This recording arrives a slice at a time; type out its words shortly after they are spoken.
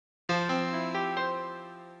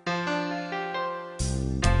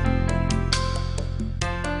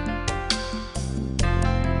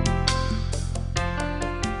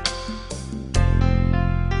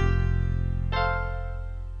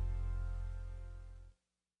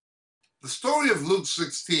The story of Luke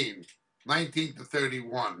 16, 19 to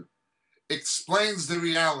 31, explains the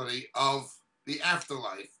reality of the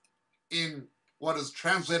afterlife in what is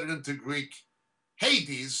translated into Greek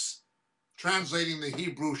Hades, translating the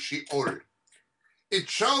Hebrew Sheol. It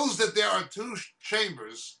shows that there are two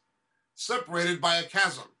chambers separated by a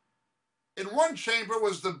chasm. In one chamber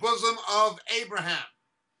was the bosom of Abraham,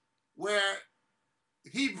 where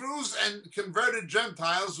Hebrews and converted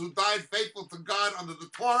Gentiles who died faithful to God under the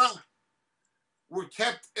Torah were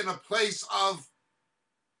kept in a place of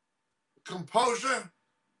composure,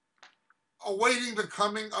 awaiting the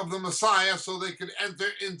coming of the Messiah so they could enter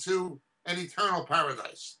into an eternal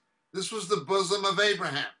paradise. This was the bosom of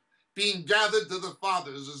Abraham, being gathered to the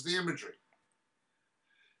fathers is the imagery.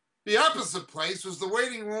 The opposite place was the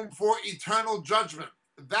waiting room for eternal judgment.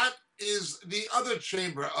 That is the other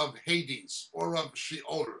chamber of Hades, or of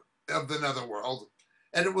Sheol, of the netherworld,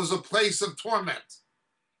 and it was a place of torment.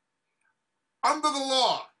 Under the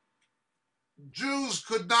law, Jews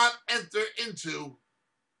could not enter into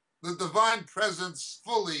the divine presence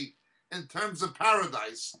fully in terms of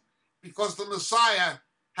paradise because the Messiah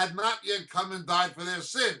had not yet come and died for their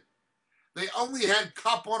sin. They only had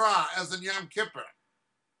kaporah, as in Yom Kippur.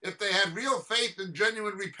 If they had real faith and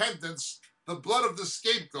genuine repentance, the blood of the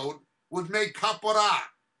scapegoat would make kaporah,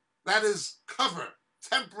 that is,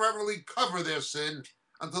 temporarily cover their sin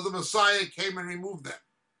until the Messiah came and removed them.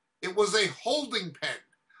 It was a holding pen,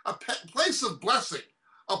 a place of blessing,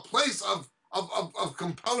 a place of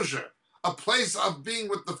composure, a place of being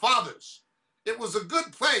with the fathers. It was a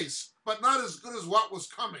good place, but not as good as what was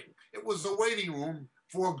coming. It was a waiting room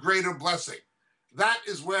for greater blessing. That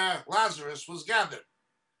is where Lazarus was gathered.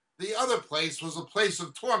 The other place was a place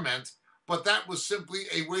of torment, but that was simply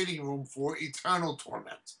a waiting room for eternal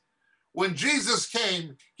torment. When Jesus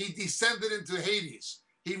came, he descended into Hades.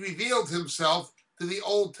 He revealed himself to the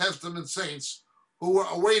Old Testament saints who were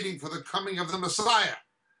awaiting for the coming of the Messiah.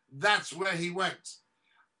 That's where he went.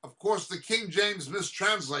 Of course, the King James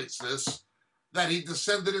mistranslates this, that he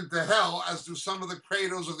descended into hell, as do some of the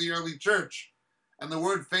credos of the early church. And the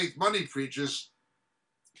Word Faith Money preachers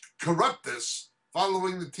corrupt this,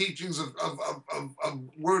 following the teachings of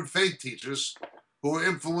Word Faith teachers who were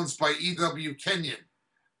influenced by E.W. Kenyon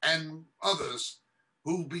and others,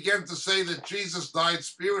 who began to say that Jesus died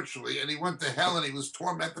spiritually and he went to hell and he was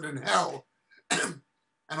tormented in hell,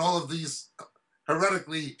 and all of these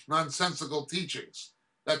heretically nonsensical teachings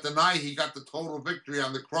that deny he got the total victory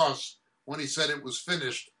on the cross when he said it was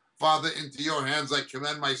finished. Father, into your hands I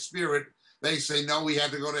commend my spirit. They say, no, he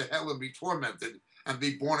had to go to hell and be tormented and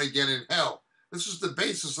be born again in hell. This is the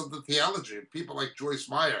basis of the theology of people like Joyce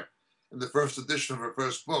Meyer in the first edition of her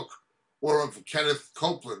first book, or of Kenneth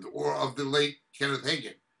Copeland, or of the late Kenneth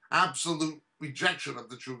Hagin. Absolute rejection of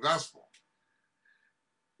the true gospel.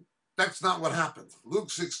 That's not what happened. Luke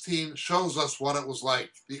 16 shows us what it was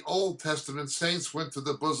like. The Old Testament saints went to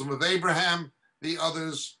the bosom of Abraham. The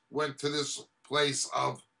others went to this place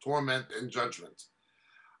of torment and judgment.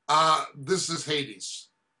 This is Hades.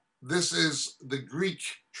 This is the Greek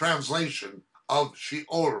translation of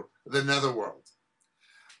Sheol, the netherworld.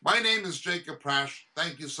 My name is Jacob Prasch.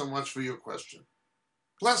 Thank you so much for your question.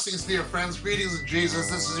 Blessings, dear friends. Greetings in Jesus.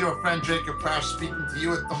 This is your friend Jacob Prasch speaking to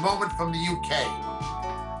you at the moment from the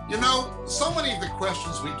UK. You know, so many of the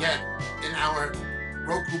questions we get in our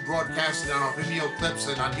Roku broadcast and on our video clips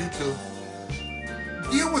and on YouTube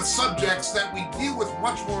deal with subjects that we deal with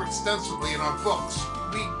much more extensively in our books.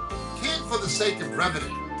 We can't, for the sake of brevity,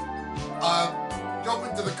 go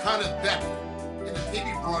into the kind of depth in a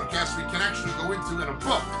TV broadcast we can actually go into in a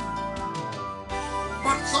book.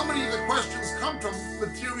 But so many of the questions come from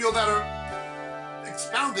material that are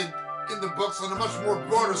expounded in the books on a much more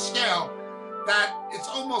broader scale that it's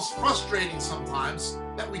almost frustrating sometimes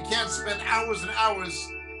that we can't spend hours and hours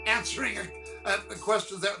answering the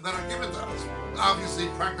questions that are given to us. Obviously,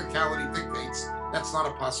 practicality dictates that's not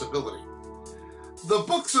a possibility. The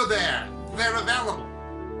books are there. They're available.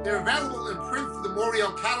 They're available in print through the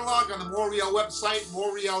Moriel catalog on the Moriel website,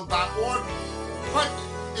 moriel.org. But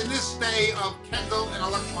in this day of Kindle and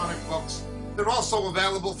electronic books, they're also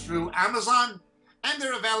available through Amazon, and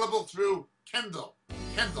they're available through Kindle.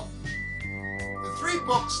 The three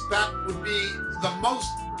books that would be the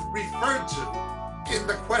most referred to in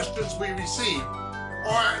the questions we receive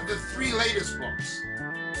are the three latest books.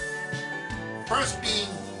 First being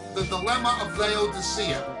The Dilemma of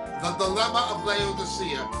Laodicea. The Dilemma of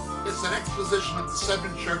Laodicea is an exposition of the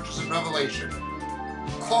seven churches in Revelation,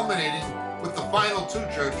 culminating with the final two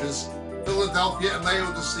churches, Philadelphia and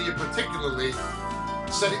Laodicea particularly,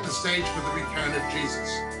 setting the stage for the return of Jesus.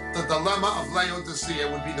 The Dilemma of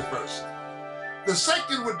Laodicea would be the first. The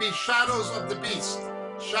second would be shadows of the beast.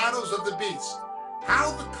 Shadows of the beast.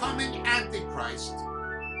 How the coming Antichrist,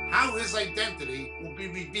 how his identity will be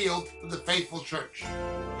revealed to the faithful church.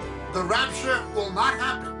 The rapture will not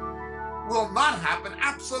happen. Will not happen,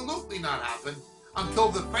 absolutely not happen, until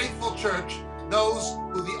the faithful church knows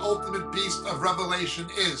who the ultimate beast of Revelation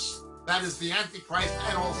is. That is the Antichrist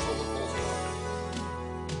and also the false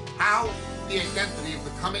prophet. How the identity of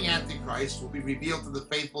the coming Antichrist will be revealed to the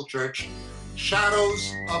faithful church.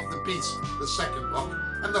 Shadows of the Beast, the second book.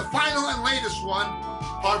 And the final and latest one,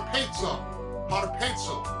 Harpazo.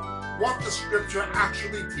 What the scripture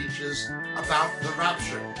actually teaches about the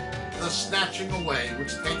rapture, the snatching away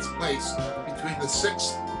which takes place between the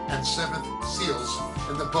 6th and 7th seals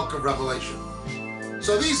in the book of Revelation.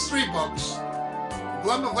 So these three books,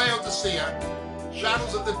 Gem of Laodicea,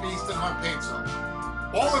 Shadows of the Beast, and Harpazo,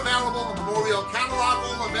 all available in the Moriel catalog,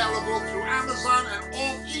 all available through Amazon, and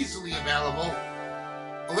all easily available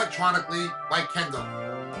electronically by Kindle.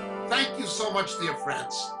 Thank you so much, dear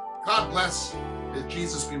friends. God bless, and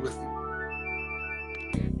Jesus be with you.